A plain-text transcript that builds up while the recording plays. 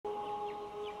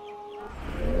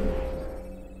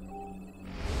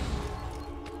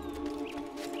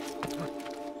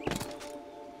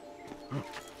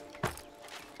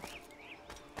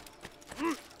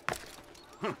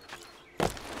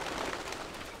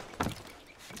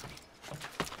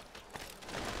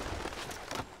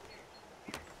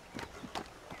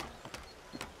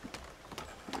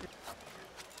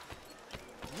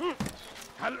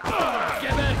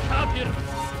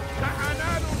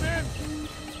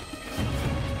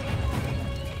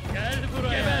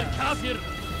kafir!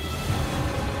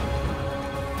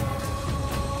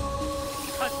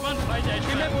 Kaçman fayda etmez.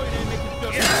 Kime boyun eğmek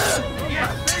istiyorsun?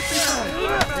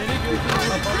 Seni gözün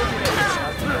kapalı bile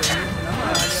yapıyorsun ama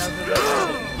hali hazırda.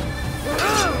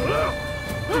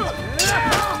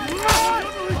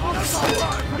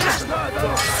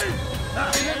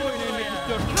 Kime boyun eğmek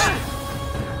istiyorsun?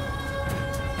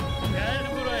 Gel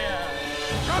buraya.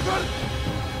 Şoför!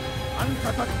 أنت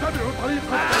تتبع طريق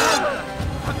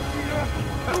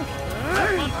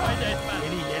Kaçman fayda etmez.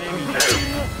 Beni yenemeyeceksin.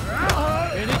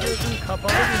 Beni gözün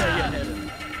kapalı bile yenerim.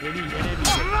 Beni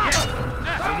yenemeyeceksin.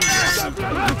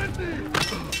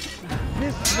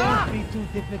 This won't be too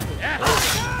difficult.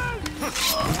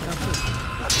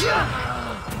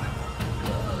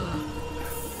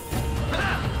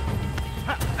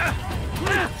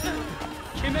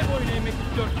 Kime boyun eğmek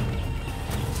istiyorsun?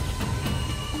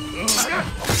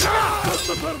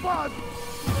 انتصر بعد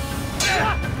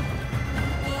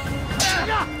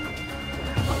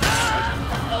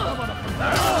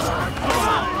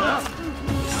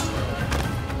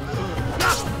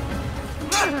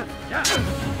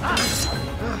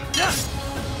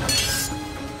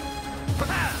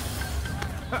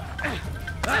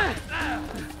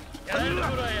Gel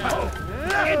buraya.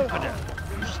 Infinite!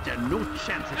 You stand no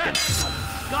chance against us.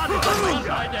 God is on my side!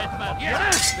 Fayda etmez.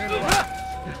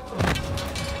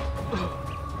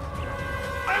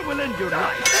 I will end your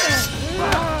life!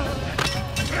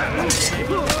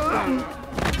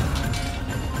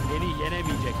 Beni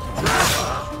yenemeyeceksin.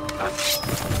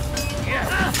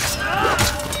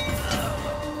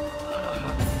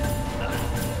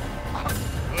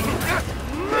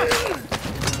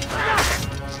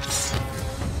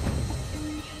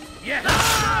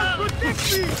 Protect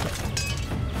me!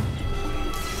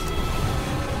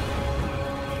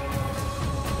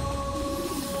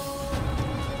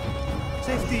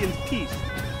 Safety and peace.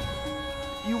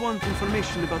 You want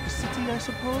information about the city, I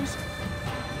suppose?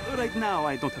 Right now,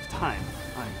 I don't have time.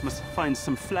 I must find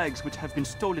some flags which have been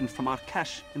stolen from our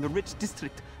cache in the rich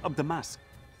district of Damascus.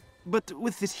 But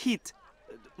with this heat,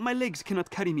 my legs cannot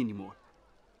carry me anymore.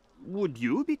 Would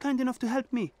you be kind enough to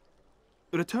help me?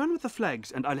 Return with the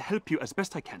flags, and I'll help you as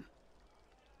best I can.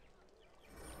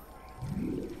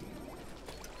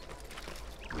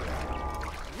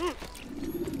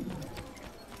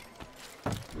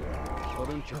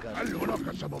 Sorun çıkar.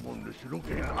 هناك سبب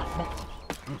لسلوكه الأحمق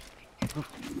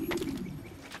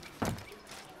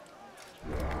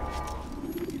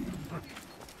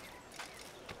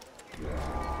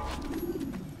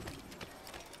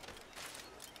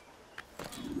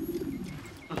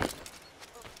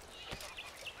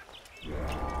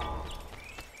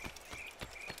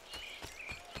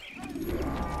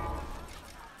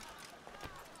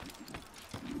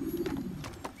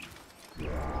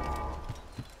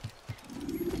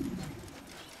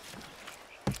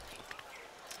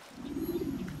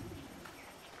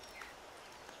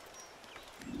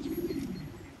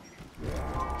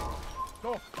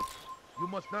Stop! You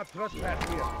must not trespass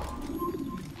here.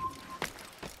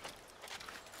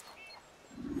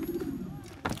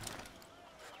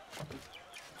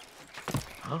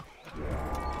 Huh?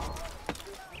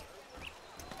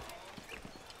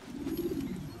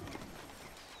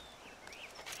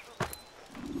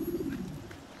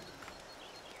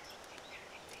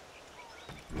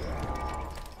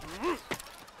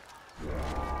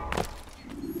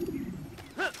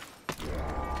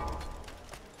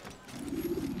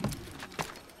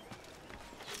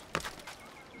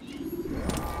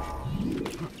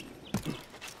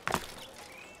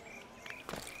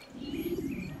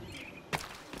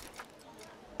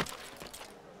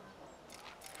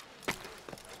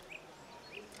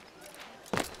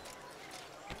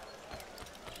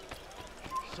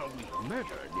 Some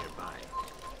murder nearby.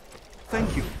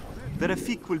 Thank you. The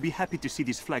Rafik will be happy to see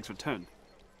these flags returned.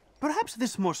 Perhaps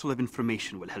this morsel of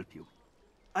information will help you.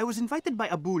 I was invited by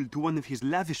Abul to one of his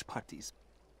lavish parties.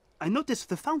 I noticed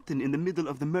the fountain in the middle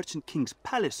of the Merchant King's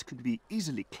palace could be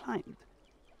easily climbed.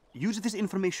 Use this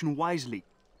information wisely.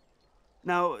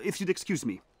 Now, if you'd excuse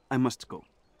me, I must go.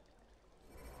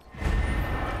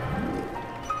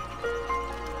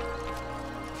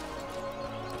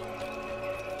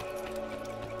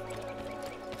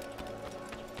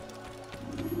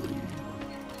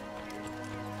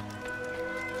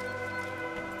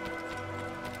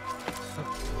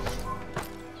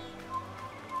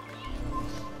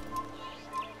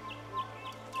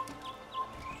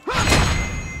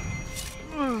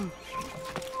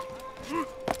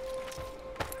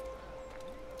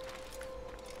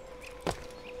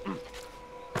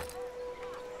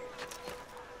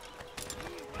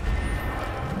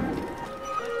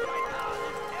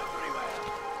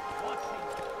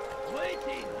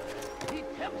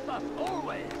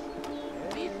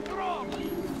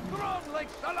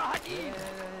 succeed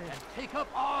and take up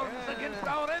arms against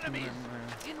our enemies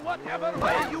in whatever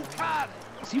way you can.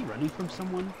 Is he running from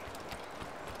someone?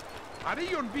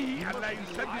 حري به أن لا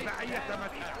يسدد أي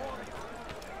متاع.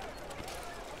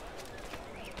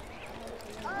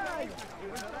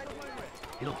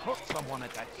 He'll hurt someone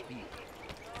at that speed.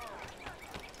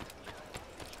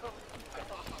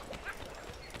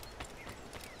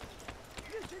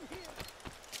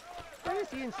 Why is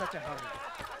he in such a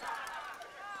hurry?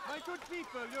 My good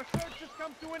people, your search has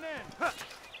come to an end.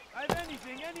 I've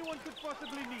anything anyone could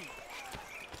possibly need.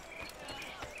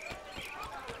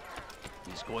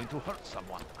 He's going to hurt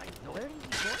someone, I know Where it.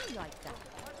 is he going like that?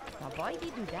 Now why did he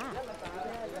do that?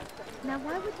 Now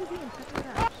why would he be in such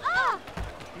a rush? Ah!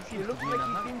 He looks like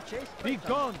he's being chased by Be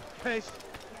gone, pest!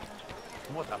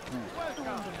 What a fool.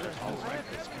 There's always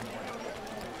this